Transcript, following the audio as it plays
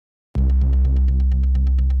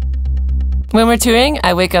When we're touring,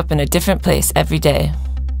 I wake up in a different place every day.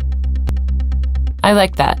 I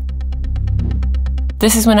like that.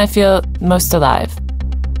 This is when I feel most alive.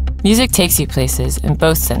 Music takes you places in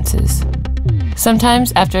both senses.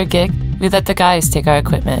 Sometimes after a gig, we let the guys take our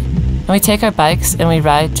equipment, and we take our bikes and we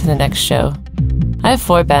ride to the next show. I have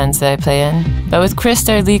 4 bands that I play in, but with Chris,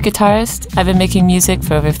 our lead guitarist, I've been making music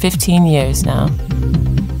for over 15 years now.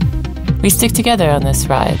 We stick together on this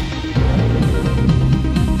ride.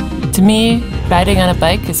 To me, riding on a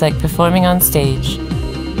bike is like performing on stage.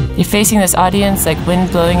 You're facing this audience like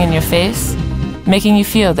wind blowing in your face, making you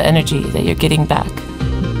feel the energy that you're getting back.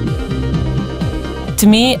 To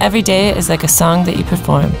me, every day is like a song that you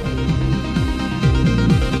perform.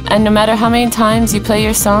 And no matter how many times you play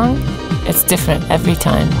your song, it's different every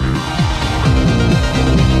time.